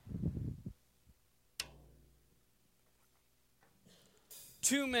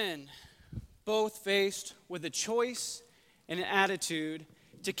Two men, both faced with a choice and an attitude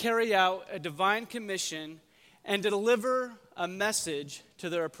to carry out a divine commission and to deliver a message to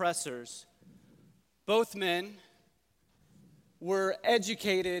their oppressors. Both men were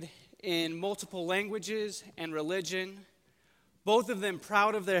educated in multiple languages and religion, both of them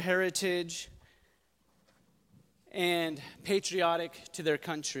proud of their heritage and patriotic to their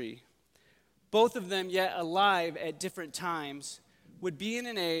country. Both of them, yet alive at different times, would be in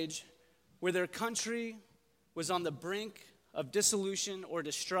an age where their country was on the brink of dissolution or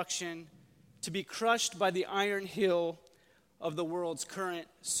destruction, to be crushed by the iron heel of the world's current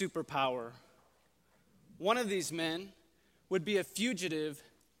superpower. One of these men would be a fugitive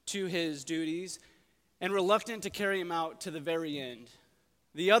to his duties and reluctant to carry him out to the very end.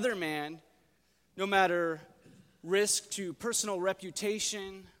 The other man, no matter risk to personal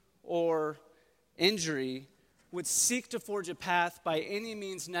reputation or injury, would seek to forge a path by any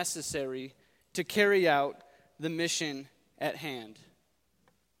means necessary to carry out the mission at hand.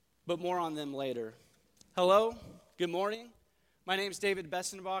 But more on them later. Hello, good morning. My name is David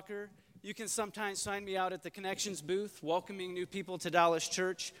Bessenbacher. You can sometimes find me out at the Connections booth, welcoming new people to Dallas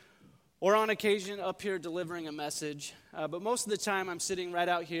Church, or on occasion up here delivering a message. But most of the time I'm sitting right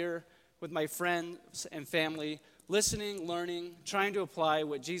out here with my friends and family, listening, learning, trying to apply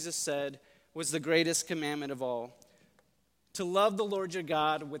what Jesus said was the greatest commandment of all. To love the Lord your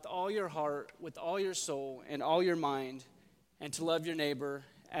God with all your heart, with all your soul, and all your mind, and to love your neighbor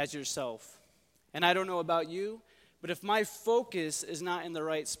as yourself. And I don't know about you, but if my focus is not in the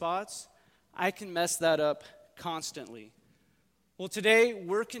right spots, I can mess that up constantly. Well, today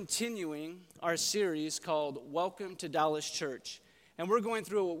we're continuing our series called Welcome to Dallas Church. And we're going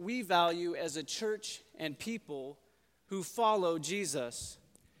through what we value as a church and people who follow Jesus.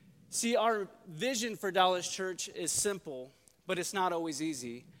 See, our vision for Dallas Church is simple, but it's not always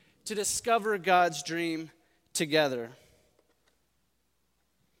easy. To discover God's dream together.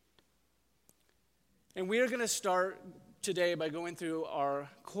 And we are going to start today by going through our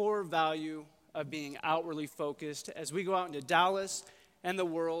core value of being outwardly focused as we go out into Dallas and the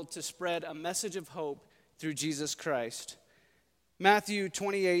world to spread a message of hope through Jesus Christ. Matthew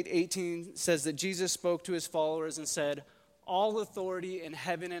 28:18 says that Jesus spoke to his followers and said, "All authority in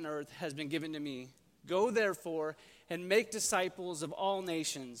heaven and earth has been given to me. Go therefore and make disciples of all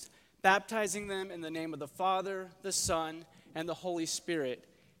nations, baptizing them in the name of the Father, the Son, and the Holy Spirit,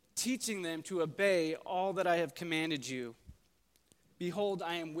 teaching them to obey all that I have commanded you. Behold,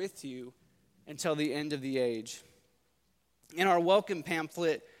 I am with you until the end of the age." In our welcome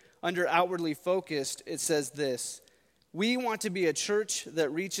pamphlet under Outwardly Focused, it says this: "We want to be a church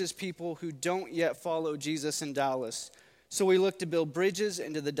that reaches people who don't yet follow Jesus in Dallas. So we look to build bridges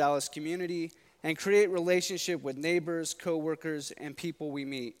into the Dallas community and create relationship with neighbors, co-workers, and people we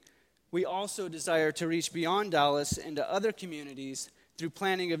meet. We also desire to reach beyond Dallas into other communities through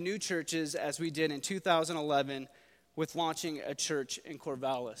planting of new churches, as we did in 2011 with launching a church in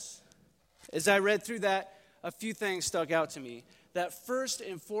Corvallis." As I read through that, a few things stuck out to me. That first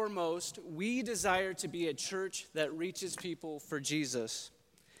and foremost, we desire to be a church that reaches people for Jesus.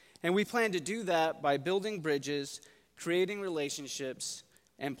 And we plan to do that by building bridges, creating relationships,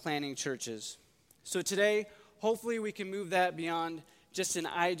 and planting churches. So today, hopefully we can move that beyond just an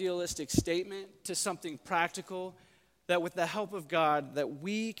idealistic statement to something practical that with the help of God that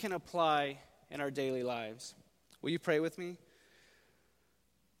we can apply in our daily lives. Will you pray with me?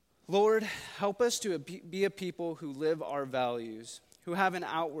 Lord, help us to be a people who live our values, who have an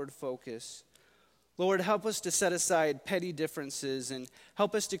outward focus. Lord, help us to set aside petty differences and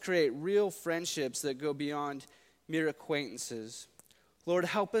help us to create real friendships that go beyond mere acquaintances. Lord,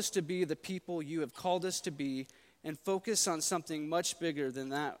 help us to be the people you have called us to be and focus on something much bigger than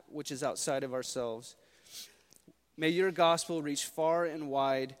that which is outside of ourselves. May your gospel reach far and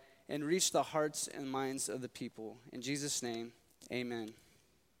wide and reach the hearts and minds of the people. In Jesus' name, amen.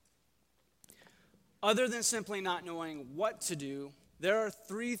 Other than simply not knowing what to do, there are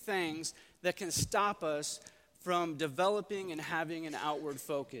three things that can stop us from developing and having an outward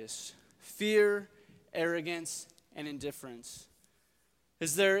focus: fear, arrogance, and indifference.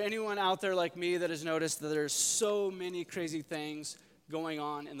 Is there anyone out there like me that has noticed that there's so many crazy things going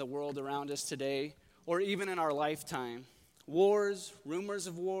on in the world around us today, or even in our lifetime? Wars, rumors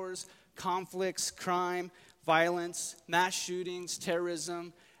of wars, conflicts, crime, violence, mass shootings,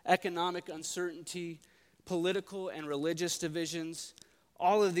 terrorism, economic uncertainty, political and religious divisions.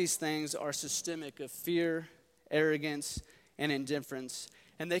 All of these things are systemic of fear, arrogance, and indifference.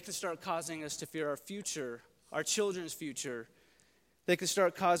 And they can start causing us to fear our future, our children's future. They can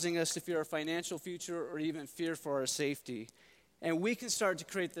start causing us to fear our financial future or even fear for our safety. And we can start to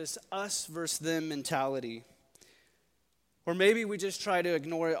create this us versus them mentality. Or maybe we just try to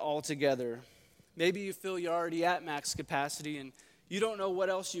ignore it altogether. Maybe you feel you're already at max capacity and you don't know what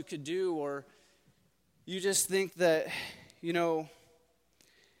else you could do, or you just think that,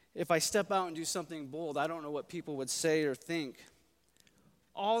 if I step out and do something bold, I don't know what people would say or think.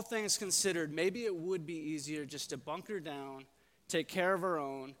 All things considered, maybe it would be easier just to bunker down, take care of our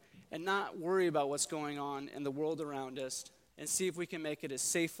own, and not worry about what's going on in the world around us, and see if we can make it as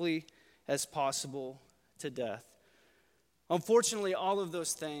safely as possible to death. Unfortunately, all of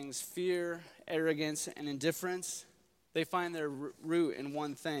those things, fear, arrogance, and indifference, they find their root in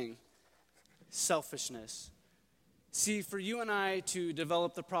one thing: selfishness. See, for you and I to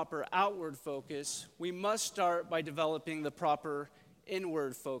develop the proper outward focus, we must start by developing the proper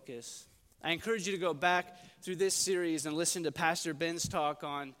inward focus. I encourage you to go back through this series and listen to Pastor Ben's talk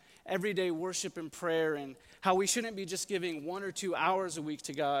on everyday worship and prayer, and how we shouldn't be just giving 1 or 2 hours a week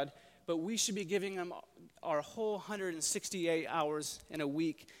to God, but we should be giving Him our whole 168 hours in a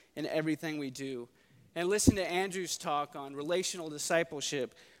week in everything we do. And listen to Andrew's talk on relational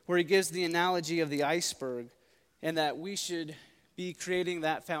discipleship, where he gives the analogy of the iceberg, and that we should be creating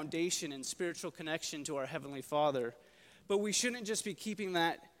that foundation and spiritual connection to our Heavenly Father. But we shouldn't just be keeping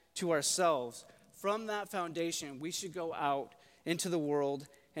that to ourselves. From that foundation, we should go out into the world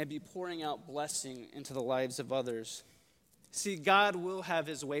and be pouring out blessing into the lives of others. See, God will have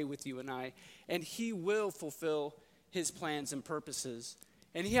His way with you and I, and He will fulfill His plans and purposes.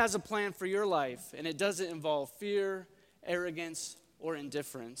 And He has a plan for your life, and it doesn't involve fear, arrogance, or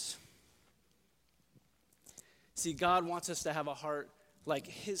indifference. See, God wants us to have a heart like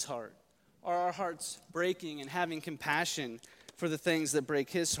His heart. Are our hearts breaking and having compassion for the things that break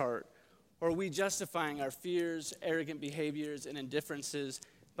His heart? Or are we justifying our fears, arrogant behaviors, and indifferences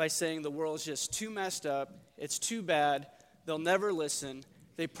by saying the world's just too messed up, it's too bad, they'll never listen,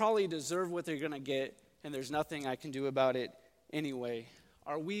 they probably deserve what they're going to get, and there's nothing I can do about it anyway?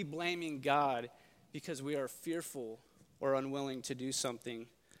 Are we blaming God because we are fearful or unwilling to do something?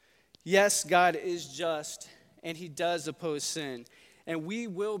 Yes, God is just, and He does oppose sin, and we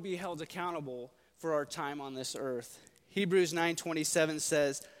will be held accountable for our time on this earth. Hebrews 9:27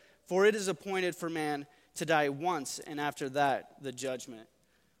 says, "For it is appointed for man to die once, and after that the judgment.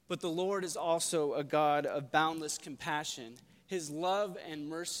 But the Lord is also a God of boundless compassion. His love and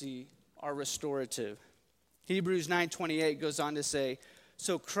mercy are restorative." Hebrews 9:28 goes on to say,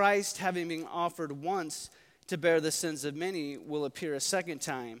 "So Christ, having been offered once to bear the sins of many, will appear a second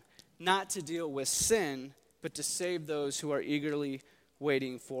time, not to deal with sin, but to save those who are eagerly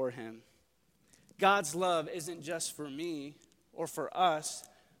waiting for Him." God's love isn't just for me or for us,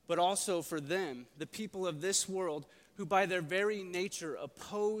 but also for them, the people of this world who by their very nature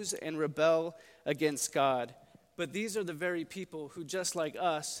oppose and rebel against God. But these are the very people who, just like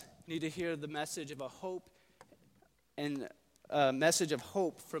us, need to hear the message of a hope and a message of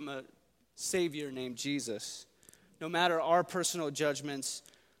hope from a Savior named Jesus, no matter our personal judgments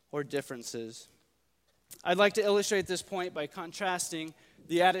or differences. I'd like to illustrate this point by contrasting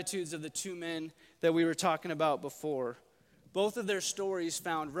the attitudes of the two men that we were talking about before. Both of their stories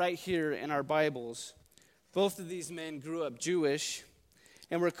found right here in our Bibles. Both of these men grew up Jewish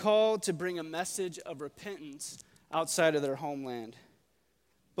and were called to bring a message of repentance outside of their homeland.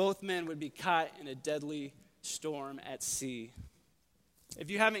 Both men would be caught in a deadly storm at sea. If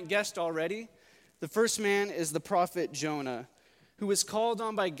you haven't guessed already, the first man is the prophet Jonah, who was called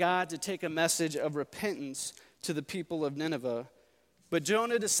on by God to take a message of repentance to the people of Nineveh. But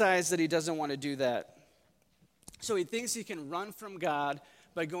Jonah decides that he doesn't want to do that. So he thinks he can run from God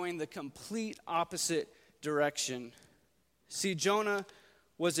by going the complete opposite direction. See, Jonah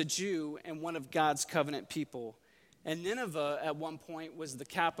was a Jew and one of God's covenant people. And Nineveh at one point was the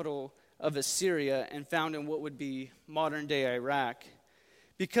capital of Assyria and found in what would be modern-day Iraq.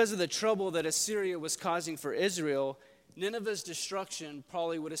 Because of the trouble that Assyria was causing for Israel, Nineveh's destruction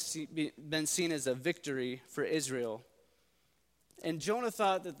probably would have been seen as a victory for Israel. And Jonah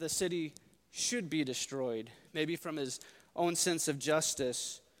thought that the city should be destroyed, maybe from his own sense of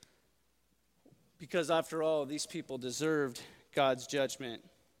justice, because after all, these people deserved God's judgment.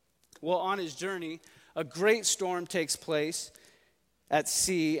 Well, on his journey, a great storm takes place at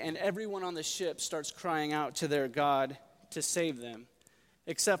sea, and everyone on the ship starts crying out to their God to save them,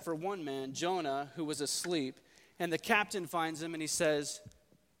 except for one man, Jonah, who was asleep. And the captain finds him and he says,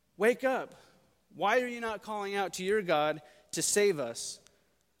 "Wake up. Why are you not calling out to your God to save us?"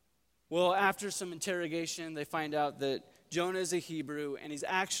 Well, after some interrogation, they find out that Jonah is a Hebrew and he's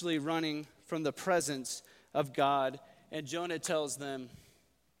actually running from the presence of God. And Jonah tells them,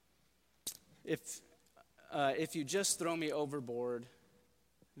 if if you just throw me overboard,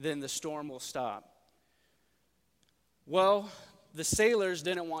 then the storm will stop. Well, the sailors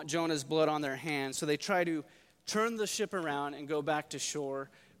didn't want Jonah's blood on their hands, so they try to turn the ship around and go back to shore,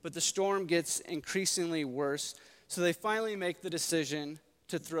 but the storm gets increasingly worse, so they finally make the decision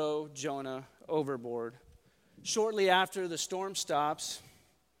to throw Jonah overboard. Shortly after, the storm stops,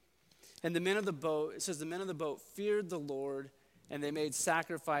 and the men of the boat feared the Lord, and they made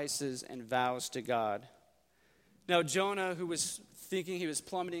sacrifices and vows to God. Now Jonah, who was thinking he was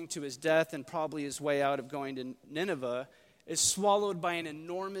plummeting to his death and probably his way out of going to Nineveh, is swallowed by an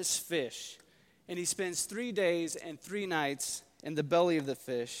enormous fish, and he spends 3 days and 3 nights in the belly of the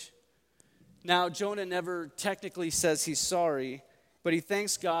fish. Now Jonah never technically says he's sorry, but he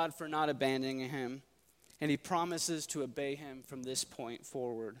thanks God for not abandoning him, and he promises to obey him from this point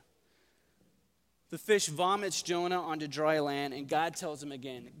forward. The fish vomits Jonah onto dry land, and God tells him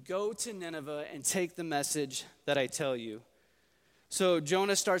again, "Go to Nineveh and take the message that I tell you." So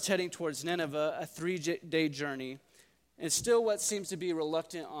Jonah starts heading towards Nineveh, a 3-day journey, and still what seems to be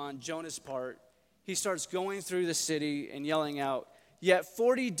reluctant on Jonah's part, he starts going through the city and yelling out, "Yet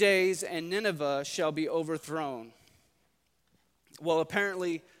 40 days and Nineveh shall be overthrown." Well,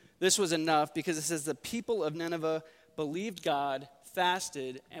 apparently this was enough, because it says the people of Nineveh believed God,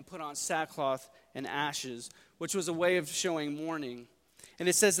 fasted, and put on sackcloth and ashes, which was a way of showing mourning. And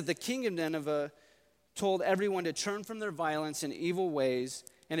it says that the king of Nineveh told everyone to turn from their violence and evil ways.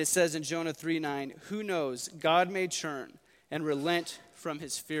 And it says in Jonah 3:9, "Who knows, God may turn and relent from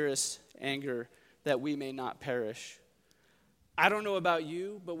his fierce anger, that we may not perish." I don't know about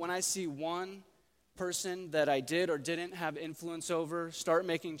you, but when I see one person that I did or didn't have influence over start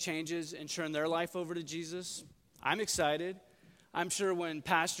making changes and turn their life over to Jesus, I'm excited. I'm sure when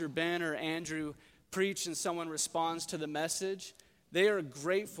Pastor Ben or Andrew preach and someone responds to the message, they are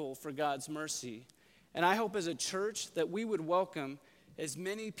grateful for God's mercy. And I hope as a church that we would welcome as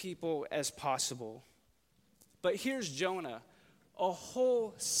many people as possible. But here's Jonah. A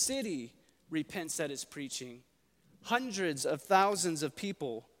whole city repents at his preaching. Hundreds of thousands of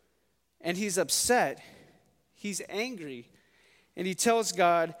people. And he's upset. He's angry. And he tells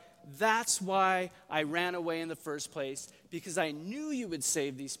God, "That's why I ran away in the first place, because I knew you would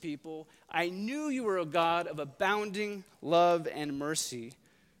save these people. I knew you were a God of abounding love and mercy."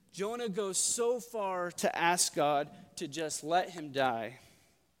 Jonah goes so far to ask God to just let him die.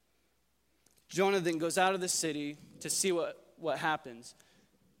 Jonah then goes out of the city to see what happens.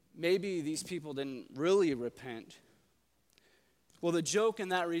 Maybe these people didn't really repent. Well, the joke in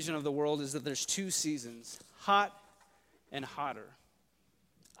that region of the world is that there's 2 seasons, hot and hotter.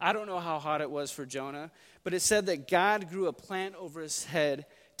 I don't know how hot it was for Jonah, but it said that God grew a plant over his head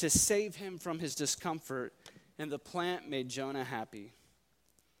to save him from his discomfort, and the plant made Jonah happy.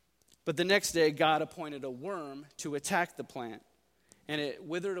 But the next day, God appointed a worm to attack the plant, and it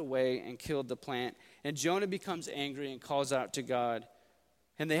withered away and killed the plant. And Jonah becomes angry and calls out to God,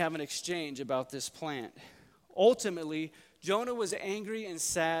 and they have an exchange about this plant. Ultimately, Jonah was angry and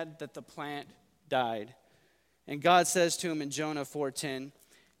sad that the plant died. And God says to him in Jonah 4:10,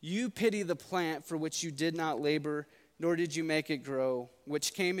 "You pity the plant for which you did not labor, nor did you make it grow,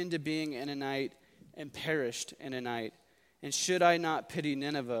 which came into being in a night and perished in a night. And should I not pity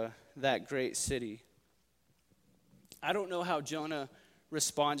Nineveh, that great city?" I don't know how Jonah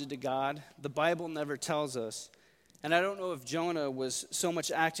responded to God. The Bible never tells us. And I don't know if Jonah was so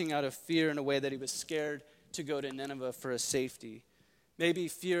much acting out of fear in a way that he was scared to go to Nineveh for his safety. Maybe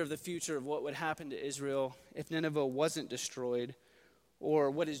fear of the future of what would happen to Israel if Nineveh wasn't destroyed,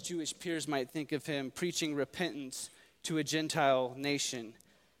 or what his Jewish peers might think of him preaching repentance to a Gentile nation.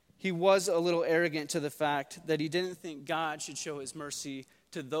 He was a little arrogant to the fact that he didn't think God should show his mercy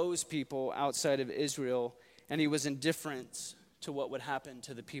to those people outside of Israel, and he was indifferent to what would happen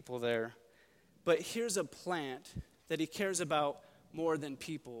to the people there. But here's a plant that he cares about more than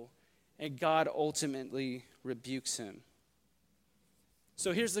people, and God ultimately rebukes him.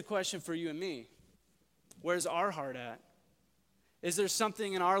 So here's the question for you and me. Where's our heart at? Is there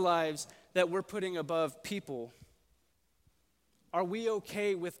something in our lives that we're putting above people? Are we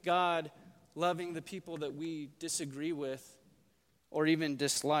okay with God loving the people that we disagree with or even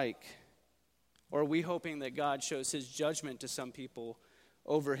dislike? Or are we hoping that God shows his judgment to some people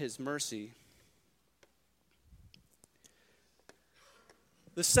over his mercy?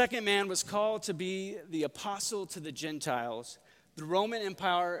 The second man was called to be the apostle to the Gentiles. The Roman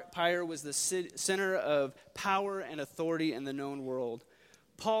Empire was the center of power and authority in the known world.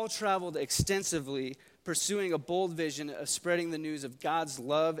 Paul traveled extensively, pursuing a bold vision of spreading the news of God's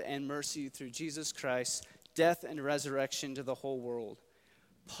love and mercy through Jesus Christ's death and resurrection to the whole world.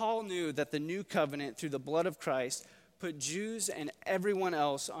 Paul knew that the new covenant through the blood of Christ put Jews and everyone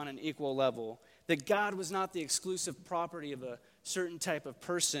else on an equal level, that God was not the exclusive property of a certain type of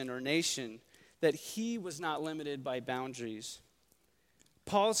person or nation, that he was not limited by boundaries.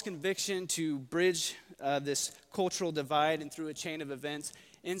 Paul's conviction to bridge this cultural divide and through a chain of events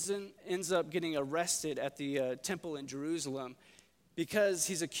ends up getting arrested at the temple in Jerusalem because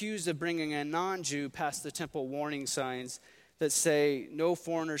he's accused of bringing a non-Jew past the temple warning signs that say, "No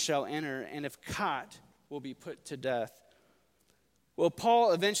foreigner shall enter, and if caught, will be put to death." Well,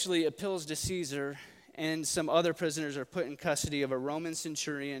 Paul eventually appeals to Caesar, and some other prisoners are put in custody of a Roman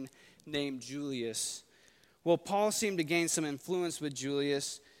centurion named Julius. Well, Paul seemed to gain some influence with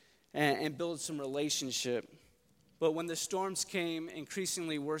Julius and build some relationship. But when the storms came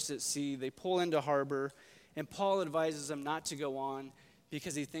increasingly worse at sea, they pull into harbor, and Paul advises them not to go on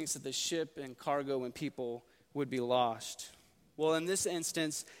because he thinks that the ship and cargo and people would be lost. Well, in this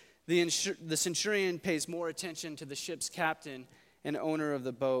instance, the centurion pays more attention to the ship's captain and owner of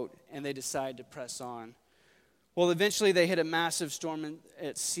the boat, and they decide to press on. Well, eventually they hit a massive storm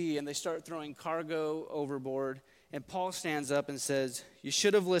at sea, and they start throwing cargo overboard, and Paul stands up and says, "You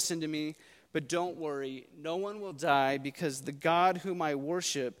should have listened to me, but don't worry, no one will die, because the God whom I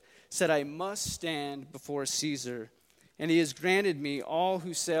worship said I must stand before Caesar, and he has granted me all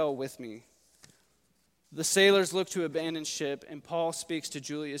who sail with me." The sailors look to abandon ship, and Paul speaks to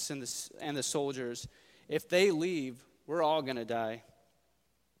Julius and the soldiers. "If they leave, we're all going to die."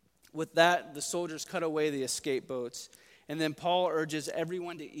 With that, the soldiers cut away the escape boats, and then Paul urges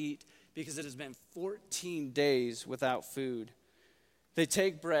everyone to eat because it has been 14 days without food. They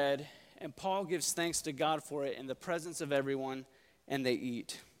take bread, and Paul gives thanks to God for it in the presence of everyone, and they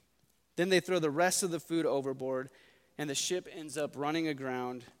eat. Then they throw the rest of the food overboard, and the ship ends up running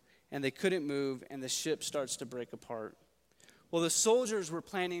aground, and they couldn't move, and the ship starts to break apart. Well, the soldiers were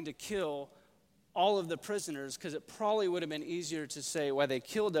planning to kill all of the prisoners because it probably would have been easier to say why they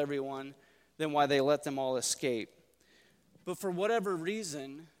killed everyone than why they let them all escape. But for whatever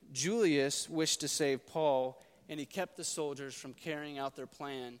reason, Julius wished to save Paul, and he kept the soldiers from carrying out their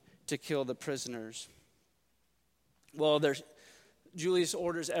plan to kill the prisoners. Well, Julius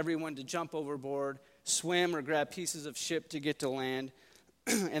orders everyone to jump overboard, swim, or grab pieces of ship to get to land,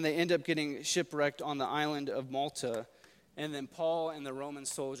 and they end up getting shipwrecked on the island of Malta. And then Paul and the Roman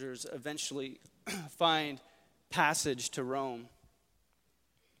soldiers eventually find passage to Rome.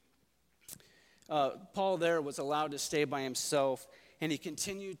 Paul there was allowed to stay by himself, and he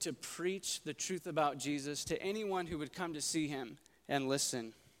continued to preach the truth about Jesus to anyone who would come to see him and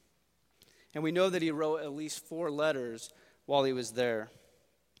listen. And we know that he wrote at least 4 letters while he was there.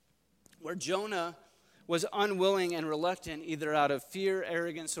 Where Jonah was unwilling and reluctant, either out of fear,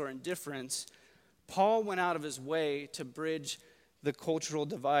 arrogance, or indifference, Paul went out of his way to bridge the cultural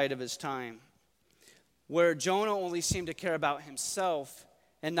divide of his time. Where Jonah only seemed to care about himself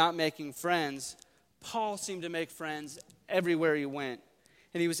and not making friends, Paul seemed to make friends everywhere he went,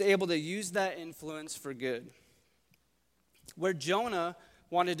 and he was able to use that influence for good. Where Jonah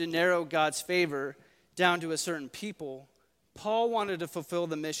wanted to narrow God's favor down to a certain people, Paul wanted to fulfill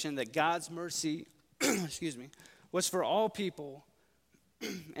the mission that God's mercy was for all people,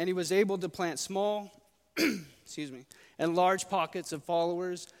 and he was able to plant small and large pockets of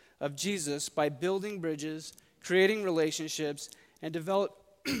followers of Jesus by building bridges, creating relationships, and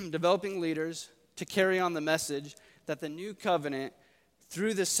developing leaders to carry on the message that the new covenant,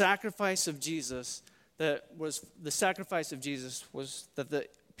 through the sacrifice of Jesus, was that the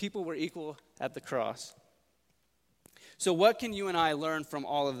people were equal at the cross. So what can you and I learn from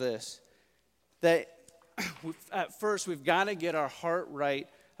all of this? That at first we've got to get our heart right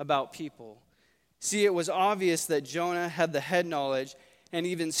about people. See, it was obvious that Jonah had the head knowledge and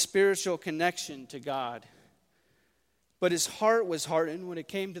even spiritual connection to God. But his heart was hardened when it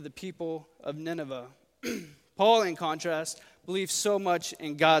came to the people of Nineveh. Paul, in contrast, believed so much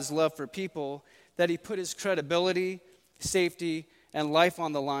in God's love for people that he put his credibility, safety, and life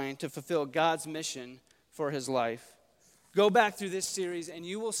on the line to fulfill God's mission for his life. Go back through this series and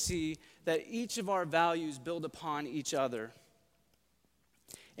you will see that each of our values build upon each other.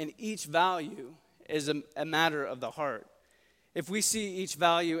 And each value is a matter of the heart. If we see each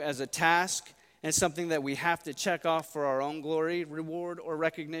value as a task and something that we have to check off for our own glory, reward, or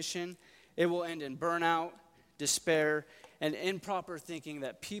recognition, it will end in burnout, despair, and improper thinking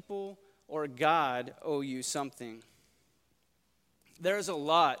that people or God owe you something. There's a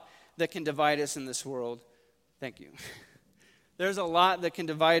lot that can divide us in this world. Thank you. There's a lot that can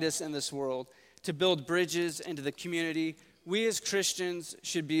divide us in this world. To build bridges into the community, we as Christians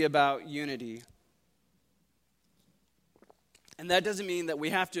should be about unity. And that doesn't mean that we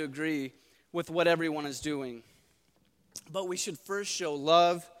have to agree with what everyone is doing. But we should first show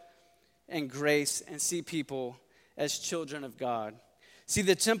love and grace and see people as children of God. See,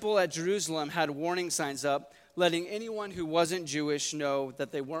 the temple at Jerusalem had warning signs up, letting anyone who wasn't Jewish know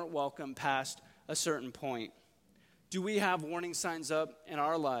that they weren't welcome past a certain point. Do we have warning signs up in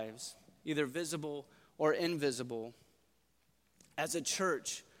our lives, either visible or invisible? As a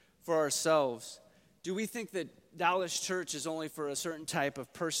church, for ourselves, do we think that Dallas Church is only for a certain type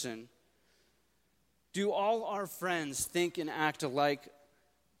of person? Do all our friends think and act alike,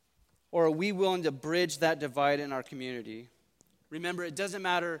 or are we willing to bridge that divide in our community? Remember, it doesn't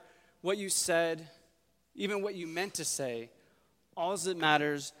matter what you said, even what you meant to say. All that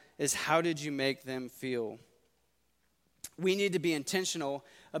matters is how did you make them feel? We need to be intentional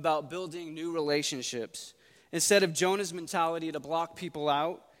about building new relationships. Instead of Jonah's mentality to block people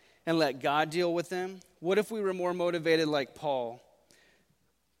out and let God deal with them, what if we were more motivated like Paul,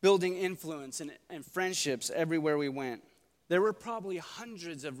 building influence and friendships everywhere we went? There were probably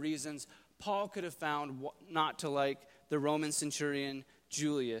hundreds of reasons Paul could have found not to like the Roman centurion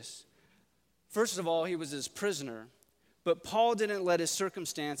Julius. First of all, he was his prisoner, but Paul didn't let his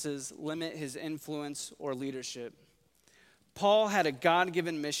circumstances limit his influence or leadership. Paul had a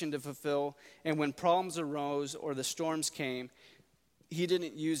God-given mission to fulfill, and when problems arose or the storms came, he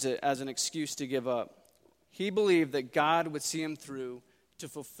didn't use it as an excuse to give up. He believed that God would see him through to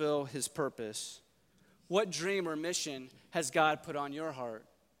fulfill his purpose. What dream or mission has God put on your heart?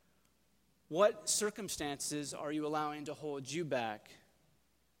 What circumstances are you allowing to hold you back?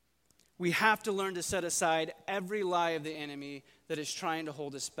 We have to learn to set aside every lie of the enemy that is trying to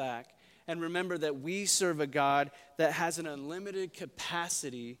hold us back. And remember that we serve a God that has an unlimited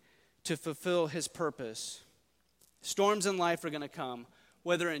capacity to fulfill his purpose. Storms in life are going to come,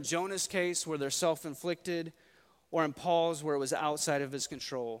 whether in Jonah's case where they're self-inflicted or in Paul's where it was outside of his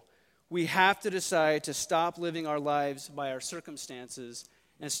control. We have to decide to stop living our lives by our circumstances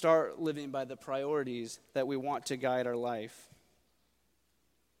and start living by the priorities that we want to guide our life.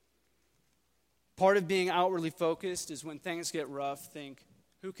 Part of being outwardly focused is when things get rough, think,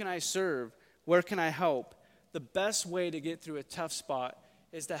 who can I serve? Where can I help? The best way to get through a tough spot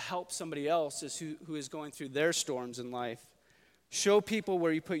is to help somebody else who is going through their storms in life. Show people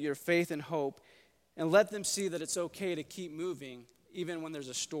where you put your faith and hope, and let them see that it's okay to keep moving even when there's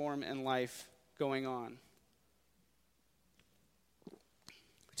a storm in life going on.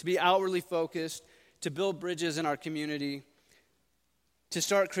 To be outwardly focused, to build bridges in our community, to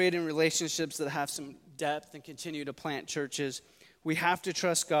start creating relationships that have some depth and continue to plant churches, we have to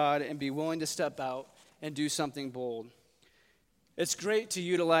trust God and be willing to step out and do something bold. It's great to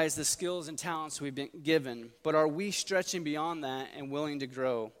utilize the skills and talents we've been given, but are we stretching beyond that and willing to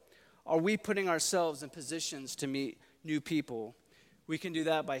grow? Are we putting ourselves in positions to meet new people? We can do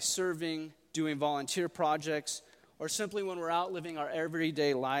that by serving, doing volunteer projects, or simply when we're out living our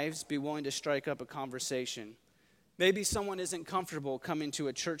everyday lives, be willing to strike up a conversation. Maybe someone isn't comfortable coming to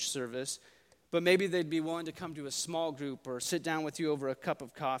a church service, but maybe they'd be willing to come to a small group or sit down with you over a cup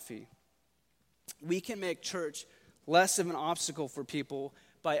of coffee. We can make church less of an obstacle for people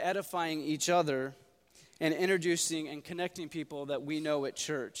by edifying each other and introducing and connecting people that we know at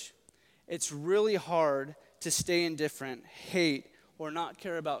church. It's really hard to stay indifferent, hate, or not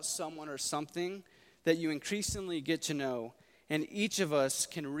care about someone or something that you increasingly get to know, and each of us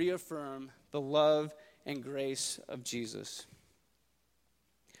can reaffirm the love and grace of Jesus.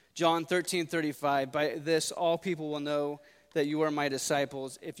 John 13:35, by this all people will know that you are my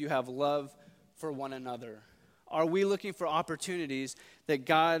disciples if you have love for one another. Are we looking for opportunities that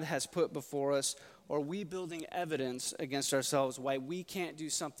God has put before us, or are we building evidence against ourselves why we can't do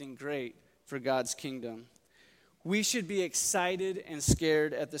something great for God's kingdom? We should be excited and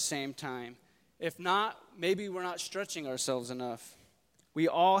scared at the same time. If not, maybe we're not stretching ourselves enough. We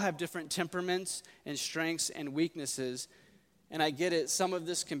all have different temperaments and strengths and weaknesses, and I get it, some of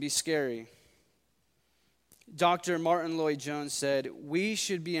this can be scary. Dr. Martin Lloyd-Jones said, "We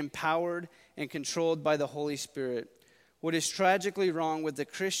should be empowered and controlled by the Holy Spirit. What is tragically wrong with the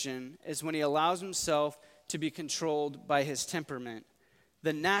Christian is when he allows himself to be controlled by his temperament.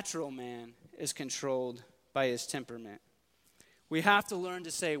 The natural man is controlled by his temperament." We have to learn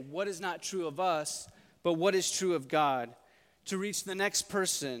to say what is not true of us, but what is true of God. To reach the next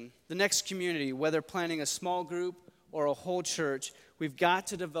person, the next community, whether planning a small group or a whole church, we've got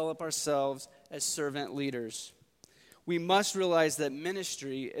to develop ourselves as servant leaders. We must realize that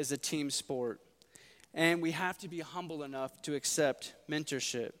ministry is a team sport, and we have to be humble enough to accept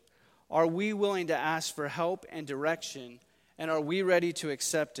mentorship. Are we willing to ask for help and direction, and are we ready to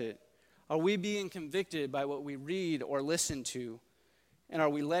accept it? Are we being convicted by what we read or listen to? And are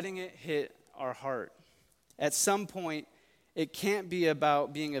we letting it hit our heart? At some point, it can't be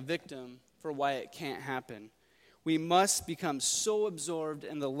about being a victim for why it can't happen. We must become so absorbed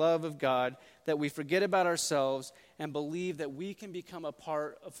in the love of God that we forget about ourselves and believe that we can become a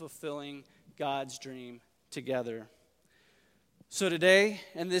part of fulfilling God's dream together. So today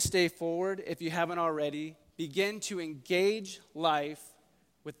and this day forward, if you haven't already, begin to engage life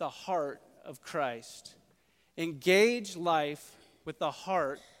with the heart of Christ. Engage life with the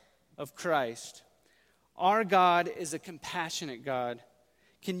heart of Christ. Our God is a compassionate God.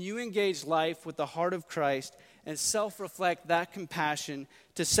 Can you engage life with the heart of Christ and self-reflect that compassion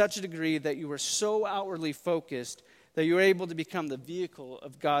to such a degree that you are so outwardly focused that you're able to become the vehicle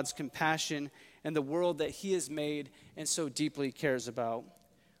of God's compassion and the world that He has made and so deeply cares about?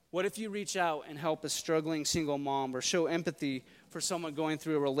 What if you reach out and help a struggling single mom or show empathy for someone going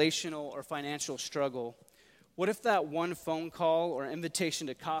through a relational or financial struggle? What if that one phone call or invitation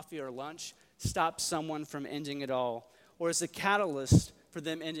to coffee or lunch stops someone from ending it all, or is a catalyst for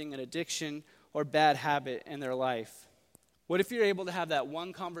them ending an addiction or bad habit in their life? What if you're able to have that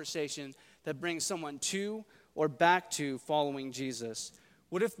one conversation that brings someone to or back to following Jesus?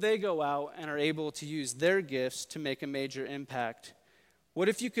 What if they go out and are able to use their gifts to make a major impact? What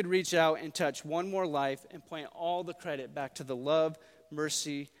if you could reach out and touch one more life and point all the credit back to the love,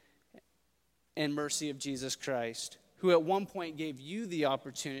 mercy of Jesus Christ, who at one point gave you the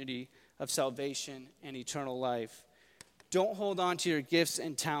opportunity of salvation and eternal life? Don't hold on to your gifts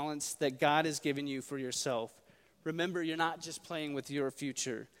and talents that God has given you for yourself. Remember, you're not just playing with your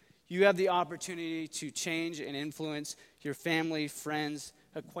future. You have the opportunity to change and influence your family, friends,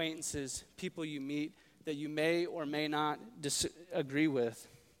 acquaintances, people you meet that you may or may not disagree with.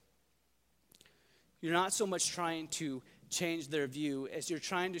 You're not so much trying to change their view as you're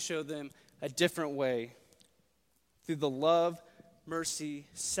trying to show them a different way through the love, mercy,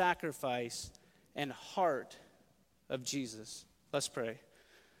 sacrifice, and heart of Jesus. Let's pray.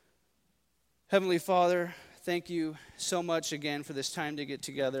 Heavenly Father, thank you so much again for this time to get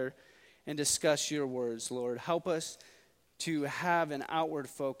together and discuss your words, Lord. Help us to have an outward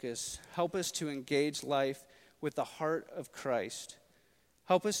focus. Help us to engage life with the heart of Christ.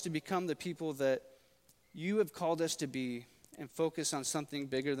 Help us to become the people that you have called us to be and focus on something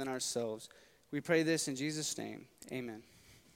bigger than ourselves. We pray this in Jesus' name. Amen.